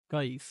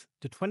Guys,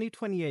 the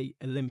 2028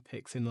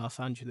 Olympics in Los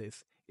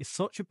Angeles is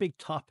such a big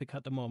topic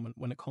at the moment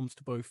when it comes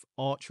to both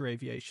ACHR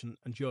Aviation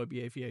and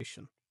Joby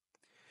Aviation.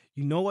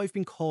 You know I've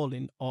been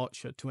calling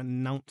ACHR to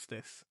announce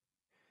this.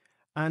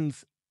 And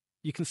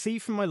you can see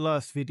from my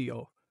last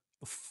video,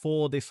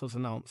 before this was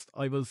announced,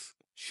 I was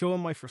showing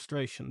my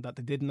frustration that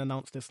they didn't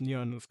announce this in the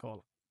earnings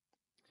call.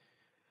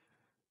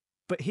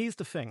 But here's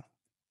the thing.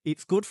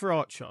 It's good for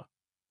ACHR,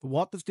 but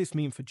what does this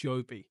mean for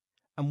Joby?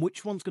 And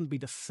which one's going to be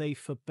the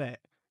safer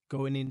bet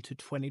going into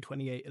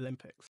 2028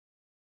 Olympics?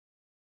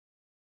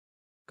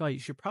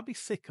 Guys, you're probably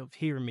sick of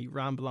hearing me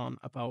ramble on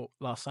about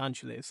Los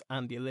Angeles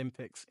and the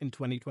Olympics in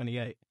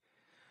 2028.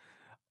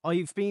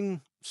 I've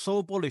been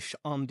so bullish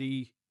on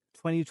the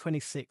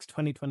 2026,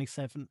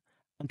 2027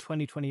 and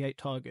 2028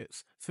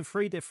 targets for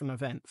 3 different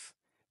events.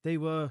 They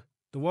were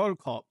the World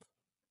Cup,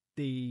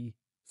 the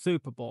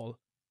Super Bowl,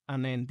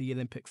 and then the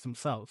Olympics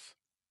themselves.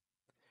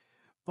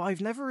 But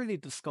I've never really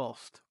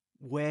discussed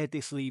where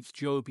this leaves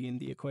Joby in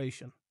the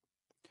equation.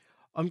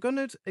 I'm going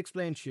to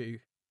explain to you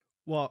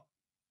what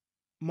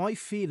my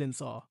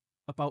feelings are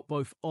about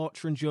both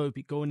ACHR and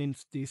Joby going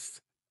into this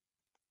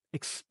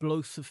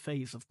explosive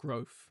phase of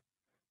growth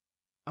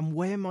and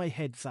where my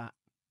head's at.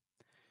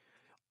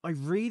 I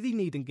really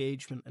need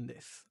engagement in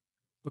this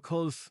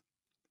because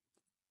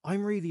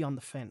I'm really on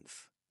the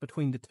fence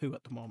between the two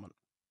at the moment.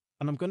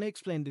 And I'm going to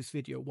explain in this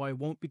video why I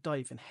won't be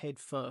diving head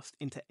first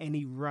into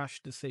any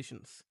rash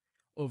decisions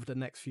over the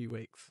next few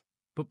weeks.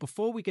 But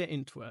before we get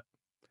into it,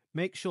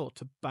 make sure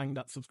to bang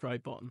that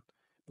subscribe button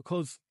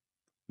because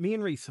me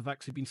and Reese have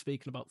actually been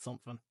speaking about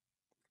something.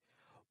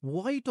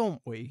 Why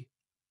don't we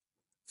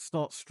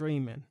start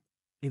streaming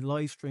a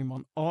live stream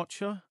on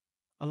ACHR,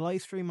 a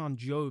live stream on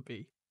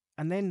Joby,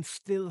 and then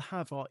still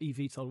have our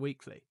eVTOL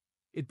weekly?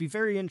 It'd be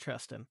very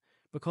interesting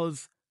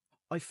because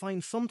I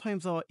find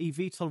sometimes our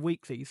eVTOL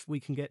weeklies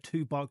we can get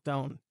too bogged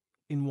down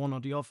in one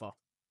or the other.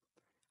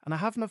 And I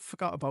haven't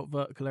forgot about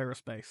vertical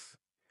aerospace.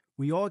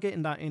 We are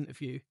getting that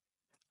interview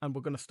and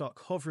we're going to start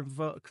covering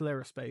vertical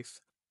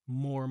aerospace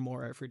more and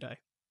more every day.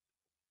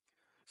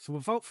 So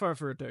without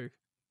further ado,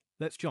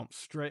 let's jump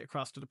straight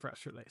across to the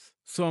press release.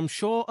 So I'm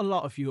sure a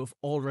lot of you have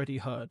already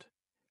heard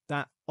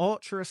that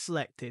ACHR is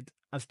selected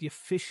as the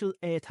official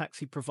air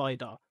taxi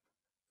provider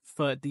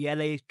for the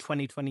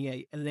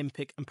LA28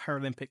 Olympic and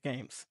Paralympic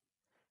Games,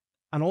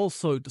 and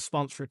also the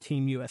sponsor of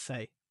Team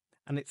USA.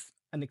 And it's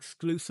an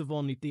exclusive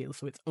only deal,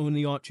 so it's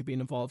only ACHR being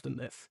involved in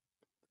this.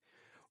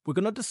 We're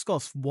going to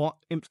discuss what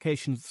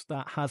implications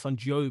that has on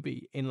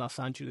Joby in Los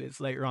Angeles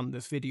later on in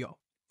this video.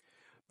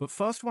 But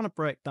first I want to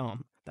break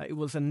down that it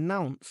was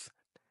announced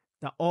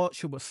that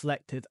ACHR was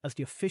selected as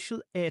the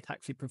official air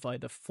taxi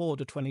provider for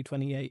the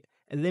 2028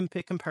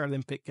 Olympic and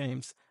Paralympic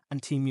Games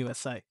and Team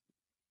USA.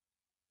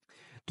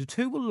 The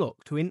two will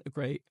look to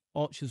integrate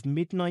ACHR's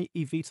Midnight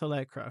eVTOL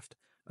aircraft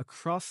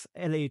across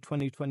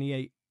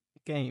LA28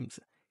 Games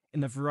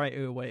in a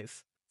variety of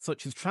ways,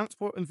 such as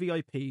transporting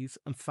VIPs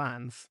and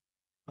fans,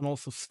 and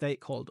also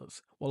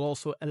stakeholders, while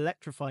also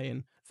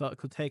electrifying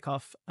vertical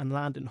takeoff and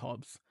landing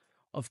hubs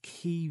of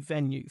key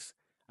venues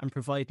and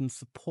providing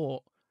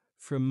support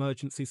for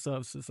emergency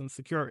services and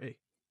security.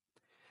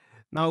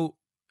 Now,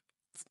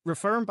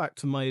 referring back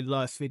to my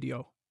last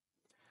video,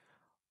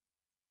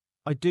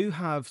 I do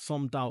have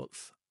some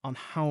doubts on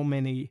how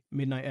many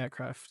Midnight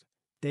aircraft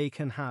they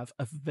can have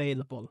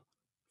available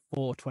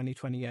for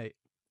 2028.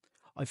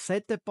 I've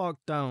said they're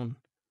bogged down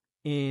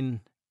in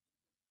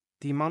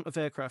the amount of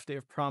aircraft they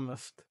have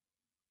promised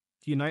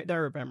the United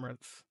Arab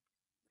Emirates,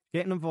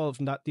 getting involved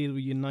in that deal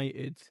with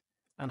United,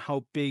 and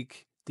how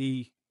big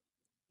the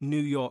New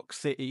York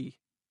City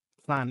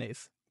plan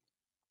is.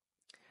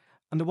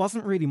 And there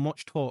wasn't really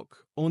much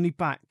talk, only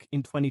back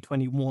in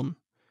 2021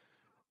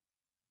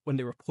 when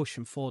they were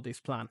pushing for this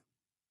plan.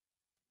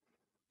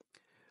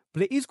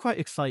 But it is quite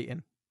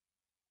exciting.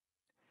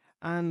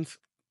 And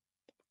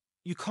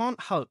you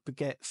can't help but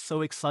get so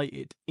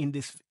excited in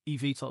this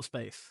eVTOL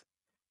space.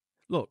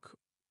 Look,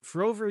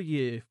 for over a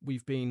year,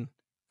 we've been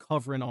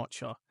covering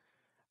ACHR,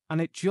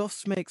 and it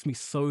just makes me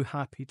so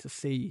happy to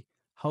see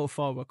how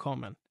far we're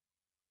coming.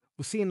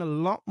 We're seeing a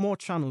lot more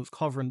channels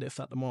covering this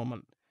at the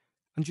moment.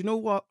 And you know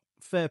what?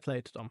 Fair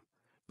play to them.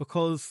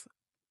 Because,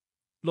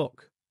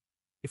 look,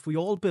 if we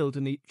all build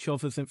on each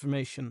other's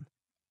information,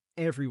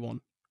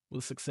 everyone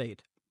will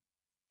succeed.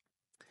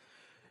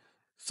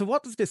 So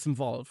what does this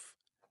involve?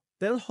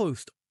 They'll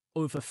host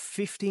over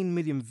 15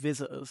 million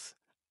visitors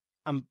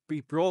and be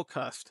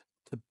broadcast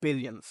to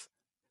billions.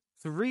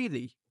 So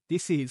really,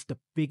 this is the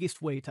biggest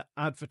way to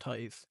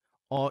advertise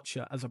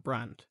ACHR as a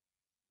brand.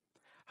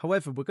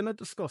 However, we're going to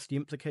discuss the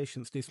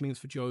implications this means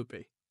for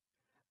Joby.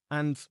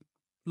 And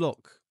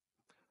look,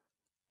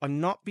 I'm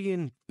not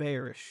being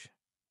bearish,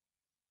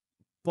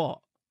 but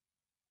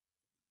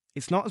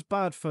it's not as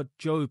bad for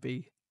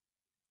Joby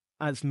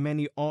as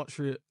many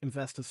ACHR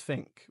investors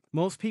think.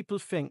 Most people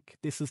think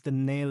this is the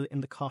nail in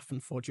the coffin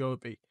for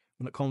Joby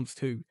when it comes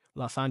to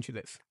Los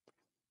Angeles,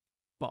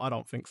 but I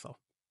don't think so.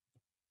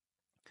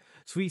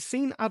 So we've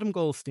seen Adam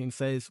Goldstein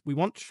says, we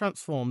want to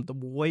transform the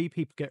way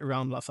people get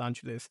around Los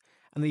Angeles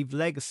and leave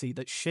legacy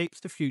that shapes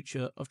the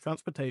future of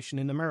transportation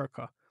in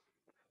America.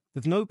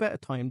 There's no better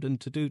time than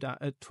to do that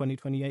at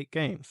 2028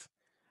 Games.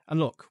 And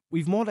look,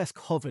 we've more or less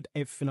covered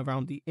everything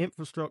around the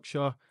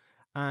infrastructure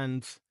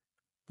and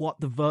what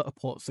the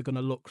vertiports are going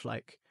to look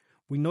like.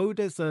 We know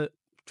there's a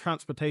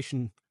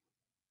transportation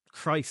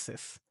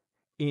crisis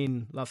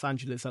in Los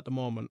Angeles at the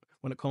moment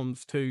when it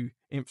comes to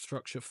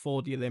infrastructure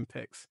for the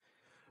Olympics.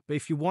 But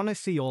if you want to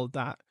see all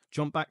that,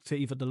 jump back to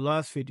either the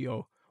last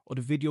video or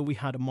the video we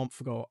had a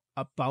month ago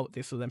about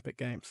this Olympic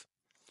Games.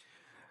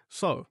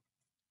 So,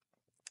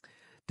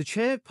 the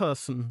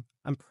chairperson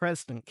and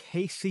president,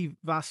 Casey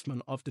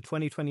Vassman of the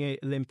 2028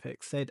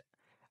 Olympics, said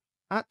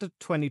at the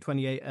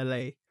 2028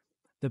 LA,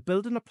 they're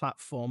building a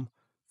platform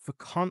for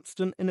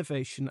constant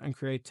innovation and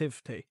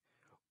creativity,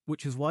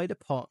 which is why they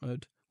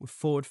partnered with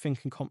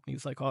forward-thinking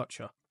companies like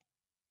ACHR.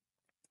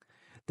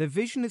 Their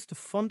vision is to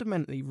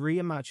fundamentally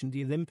reimagine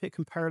the Olympic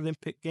and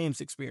Paralympic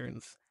Games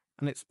experience,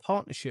 and its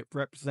partnership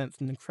represents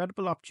an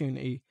incredible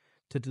opportunity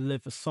to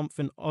deliver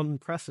something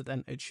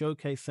unprecedented,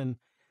 showcasing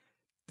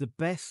the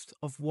best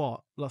of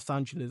what Los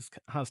Angeles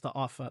has to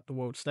offer at the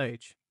world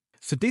stage.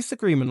 So this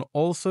agreement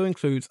also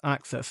includes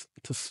access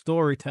to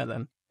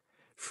storytelling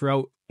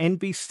throughout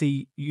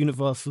NBC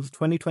Universal's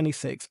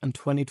 2026 and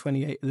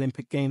 2028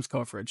 Olympic Games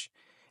coverage,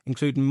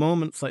 including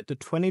moments like the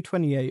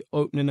 2028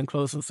 opening and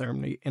closing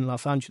ceremony in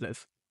Los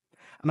Angeles.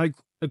 And I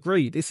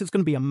agree, this is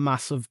going to be a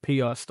massive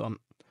PR stunt.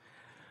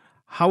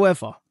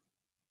 However,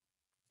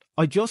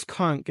 I just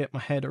can't get my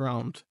head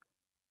around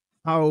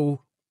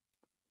how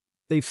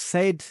they've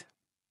said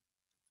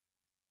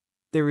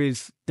there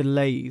is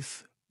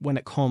delays when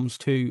it comes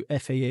to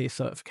FAA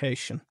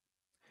certification.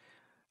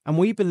 And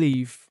we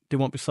believe they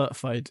won't be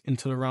certified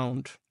until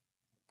around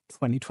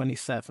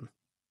 2027.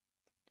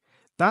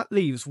 That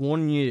leaves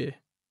 1 year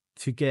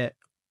to get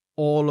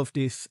all of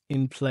this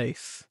in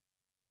place.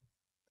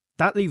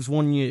 That leaves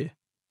 1 year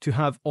to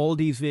have all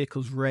these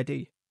vehicles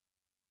ready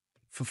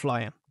for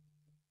flying.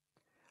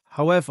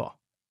 However,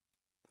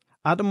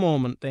 at the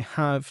moment, they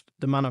have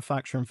the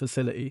manufacturing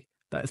facility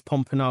that is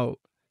pumping out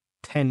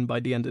 10 by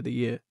the end of the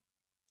year.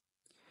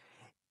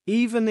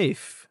 Even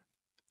if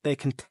they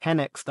can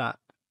 10x that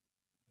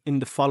in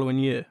the following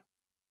year,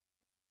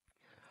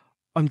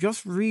 I'm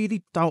just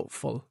really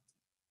doubtful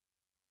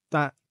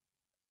that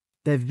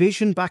their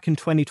vision back in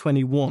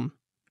 2021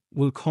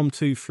 will come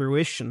to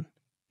fruition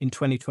in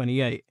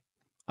 2028.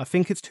 I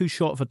think it's too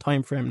short of a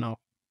time frame now.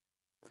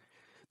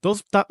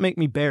 Does that make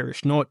me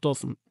bearish? No, it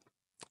doesn't.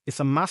 It's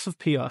a massive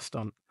PR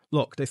stunt.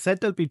 Look, they said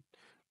they'll be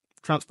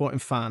transporting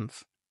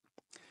fans.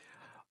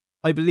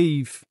 I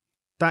believe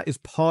that is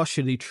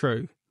partially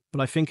true,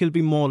 but I think it'll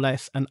be more or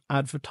less an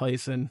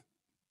advertising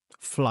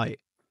flight.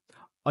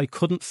 I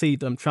couldn't see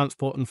them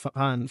transporting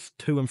fans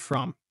to and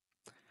from.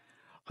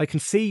 I can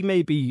see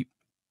maybe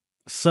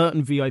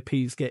certain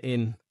VIPs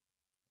getting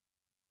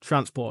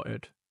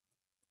transported.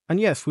 And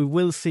yes, we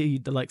will see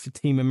the likes of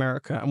Team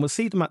America, and we'll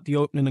see them at the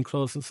opening and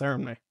closing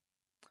ceremony.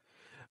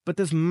 But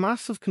there's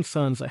massive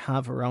concerns I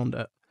have around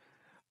it.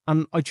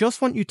 And I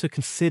just want you to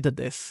consider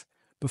this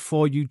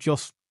before you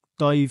just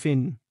dive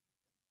in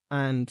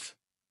and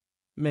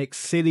make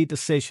silly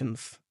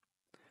decisions.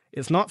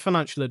 It's not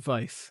financial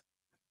advice,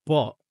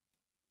 but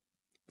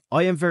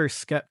I am very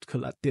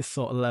skeptical at this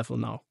sort of level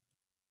now.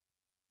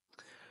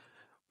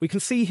 We can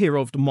see here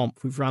over the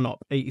month we've ran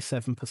up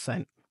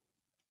 87%.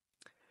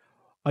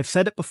 I've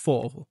said it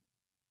before,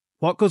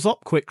 what goes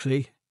up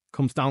quickly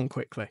comes down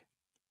quickly.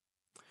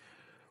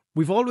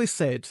 We've always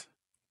said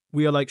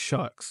we are like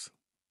sharks.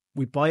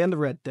 We buy on the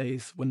red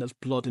days when there's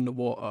blood in the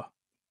water.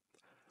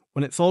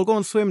 When it's all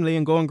going swimmingly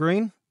and going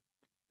green,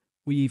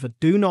 we either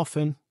do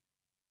nothing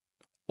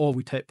or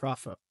we take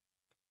profit.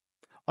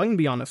 I'm going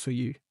to be honest with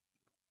you.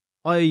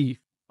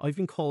 I've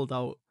been called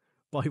out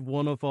by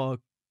one of our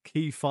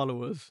key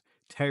followers,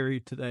 Terry,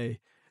 today,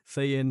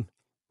 saying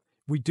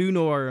we do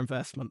know our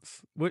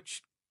investments,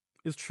 which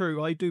is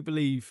true. I do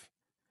believe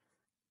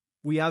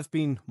we have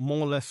been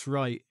more or less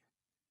right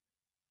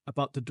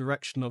about the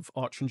direction of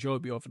ACHR and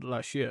Joby over the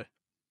last year.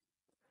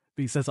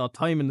 But he says our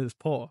timing is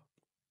poor.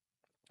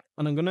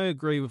 And I'm going to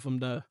agree with him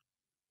there.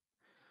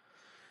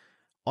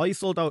 I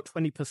sold out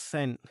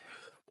 20%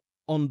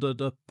 under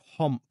the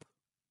pump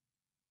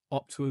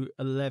up to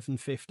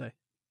 11.50.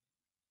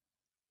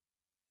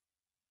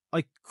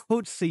 I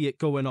could see it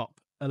going up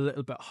a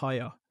little bit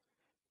higher.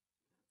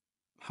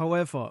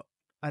 However,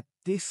 at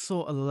this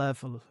sort of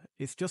level,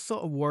 it's just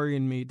sort of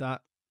worrying me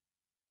that,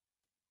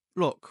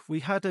 look,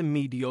 we had a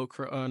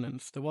mediocre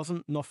earnings. There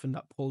wasn't nothing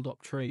that pulled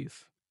up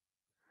trees.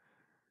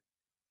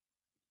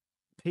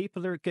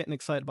 People are getting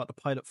excited about the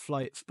pilot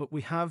flights, but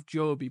we have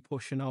Joby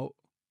pushing out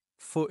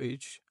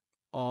footage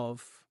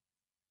of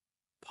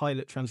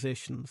pilot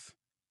transitions,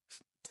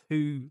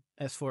 2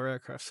 S4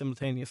 aircraft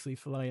simultaneously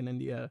flying in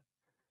the air,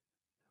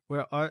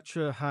 where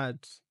ACHR had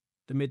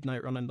the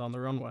midnight running down the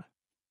runway.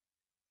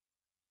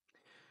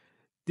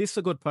 This is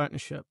a good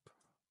partnership.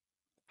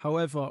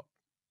 However,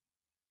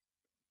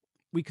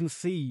 we can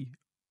see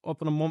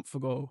up in a month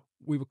ago,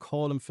 we were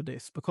calling for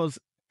this because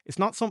it's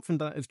not something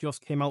that has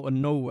just came out of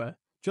nowhere.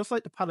 just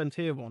like the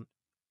Palantir one.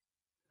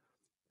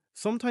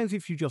 Sometimes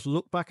if you just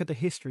look back at the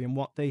history and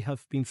what they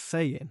have been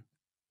saying,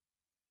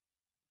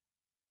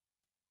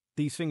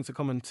 these things are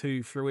coming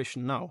to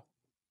fruition now.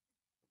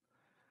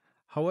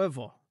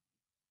 However,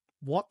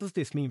 what does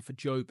this mean for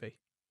Joby?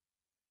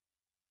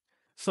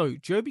 So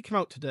Joby came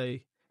out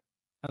today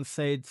and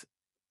said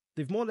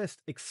they've more or less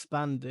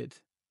expanded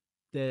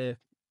their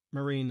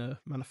marina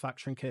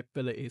manufacturing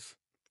capabilities.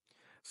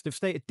 So they've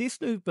stated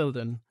this new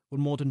building will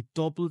more than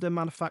double their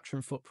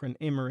manufacturing footprint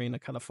in Marina,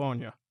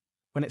 California,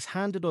 when it's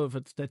handed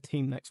over to their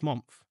team next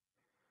month.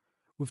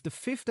 With the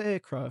 5th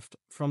aircraft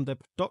from their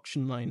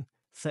production line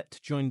set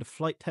to join the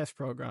flight test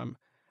program,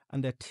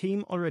 and their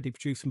team already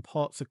producing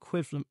parts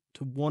equivalent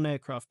to 1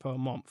 aircraft per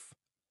month.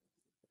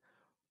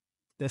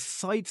 Their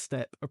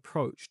sidestep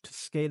approach to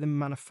scaling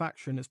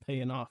manufacturing is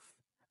paying off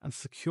and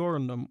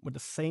securing them with the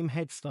same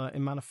head start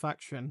in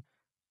manufacturing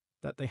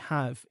that they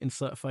have in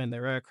certifying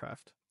their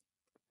aircraft.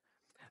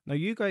 Now,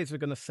 you guys are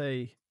going to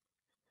say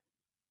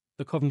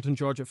the Covington,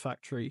 Georgia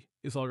factory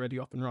is already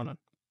up and running.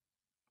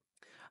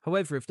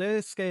 However, if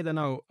they're scaling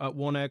out at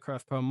 1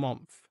 aircraft per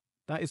month,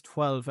 that is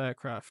 12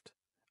 aircraft.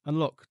 And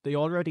look, they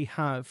already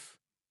have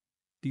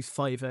these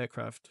 5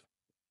 aircraft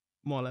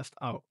more or less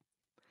out.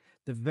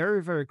 They're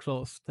very, very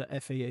close to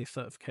FAA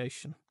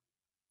certification.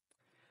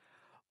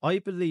 I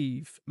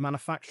believe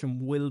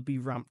manufacturing will be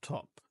ramped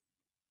up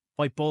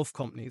by both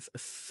companies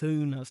as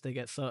soon as they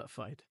get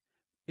certified.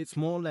 It's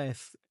more or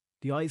less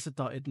the I's are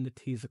dotted and the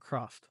T's are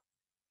crossed.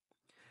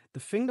 The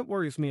thing that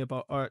worries me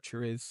about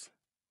ACHR is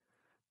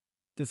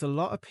there's a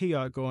lot of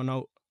PR going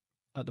out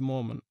at the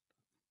moment,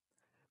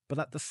 but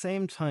at the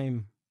same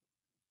time,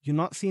 you're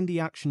not seeing the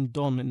action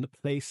done in the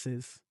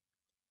places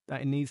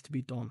that it needs to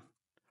be done.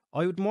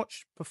 I would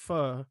much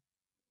prefer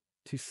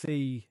to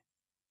see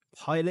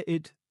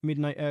piloted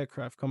midnight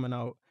aircraft coming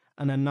out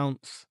and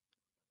announce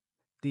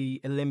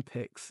the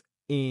Olympics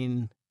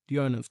in the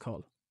earnings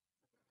call.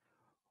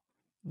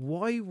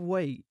 Why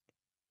wait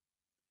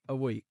a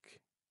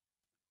week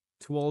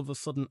to all of a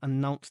sudden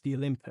announce the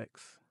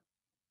Olympics?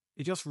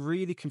 It just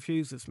really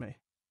confuses me.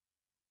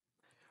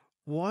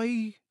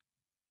 Why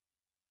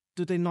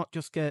do they not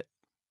just get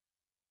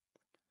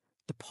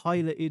the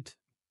piloted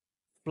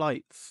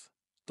flights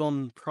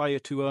done prior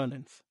to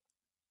earnings?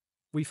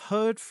 We've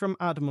heard from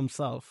Adam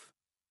himself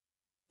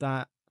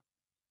that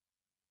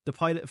the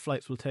piloted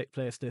flights will take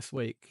place this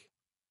week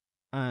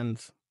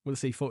and we'll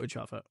see footage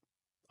of it.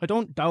 I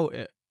don't doubt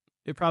it.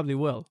 It probably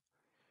will.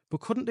 But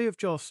couldn't they have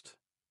just,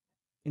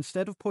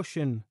 instead of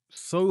pushing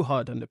so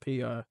hard on the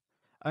PR,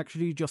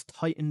 actually just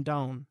tightened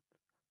down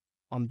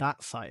on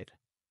that side?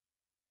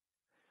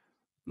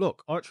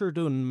 Look, ACHR are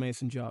doing an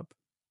amazing job,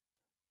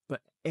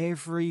 but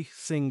every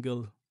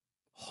single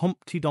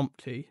Humpty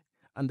Dumpty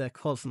and their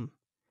cousin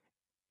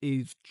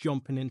is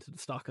jumping into the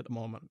stock at the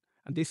moment.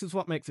 And this is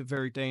what makes it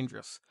very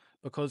dangerous,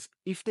 because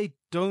if they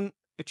don't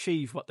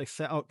achieve what they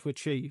set out to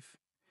achieve,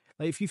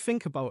 like if you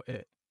think about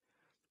it,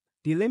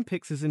 the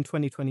Olympics is in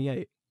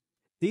 2028.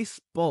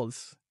 This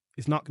buzz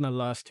is not going to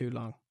last too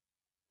long.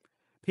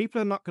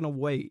 People are not going to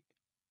wait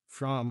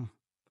from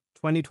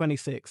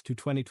 2026 to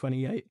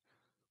 2028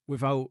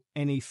 without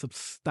any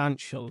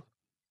substantial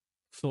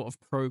sort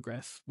of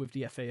progress with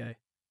the FAA.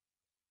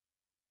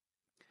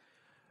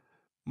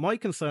 My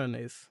concern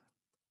is,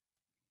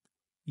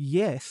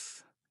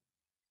 yes,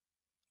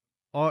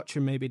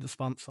 ACHR may be the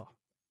sponsor.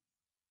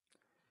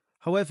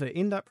 However,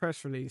 in that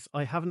press release,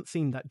 I haven't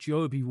seen that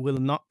Joby will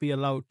not be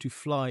allowed to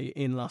fly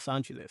in Los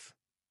Angeles.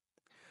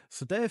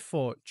 So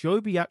therefore,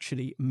 Joby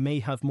actually may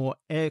have more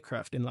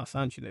aircraft in Los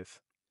Angeles.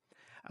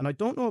 And I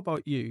don't know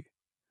about you,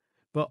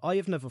 but I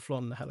have never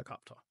flown a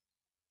helicopter.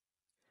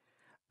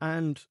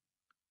 And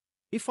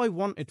if I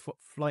wanted to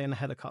fly in a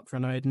helicopter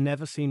and I had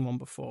never seen one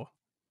before,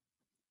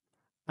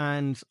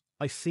 and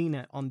I seen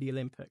it on the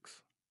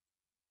Olympics,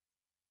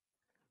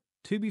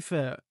 to be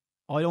fair,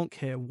 I don't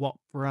care what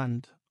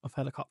brand of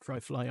helicopter I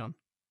fly on.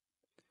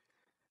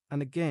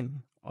 And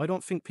again, I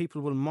don't think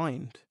people will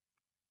mind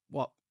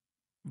what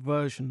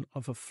version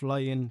of a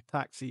flying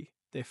taxi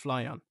they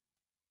fly on.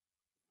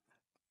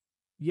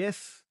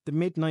 Yes, the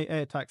Midnight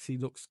Air Taxi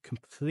looks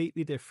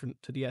completely different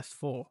to the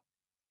S4.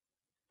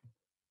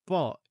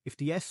 But if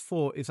the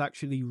S4 is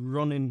actually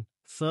running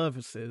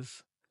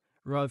services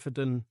rather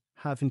than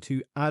having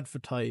to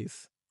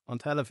advertise on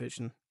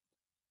television,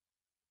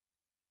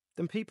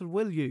 then people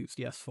will use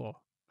the S4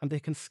 and they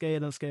can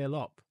scale and scale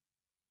up.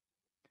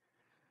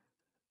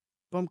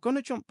 But I'm going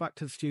to jump back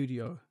to the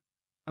studio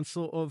and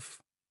sort of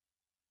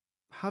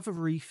have a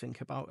rethink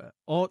about it.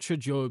 ACHR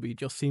Joby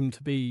just seemed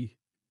to be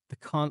the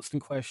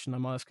constant question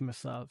I'm asking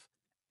myself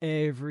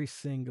every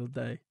single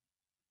day.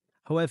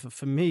 However,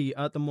 for me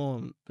at the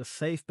moment, the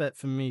safe bet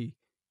for me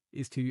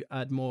is to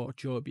add more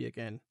Joby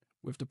again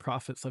with the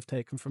profits I've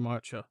taken from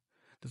ACHR.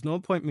 There's no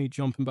point me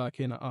jumping back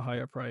in at a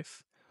higher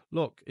price.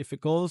 Look, if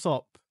it goes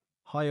up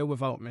higher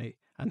without me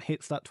and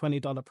hits that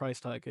 $20 price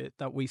target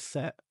that we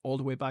set all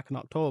the way back in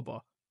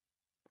October,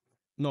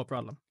 no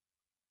problem.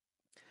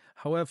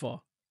 However,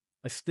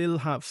 I still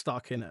have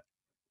stock in it.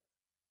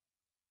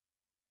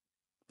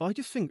 But I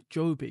just think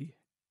Joby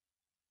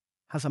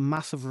has a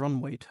massive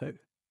runway too.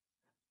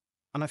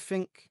 And I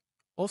think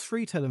us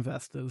retail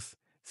investors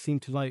seem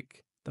to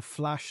like the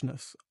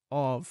flashness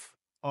of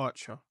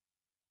ACHR.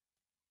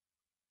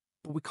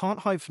 But we can't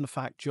hide from the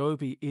fact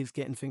Joby is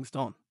getting things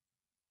done.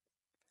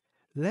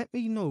 Let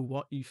me know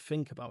what you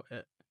think about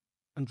it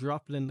and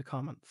drop it in the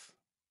comments.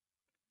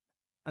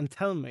 And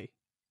tell me,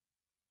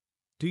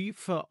 do you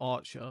prefer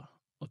ACHR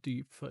or do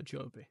you prefer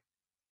Joby?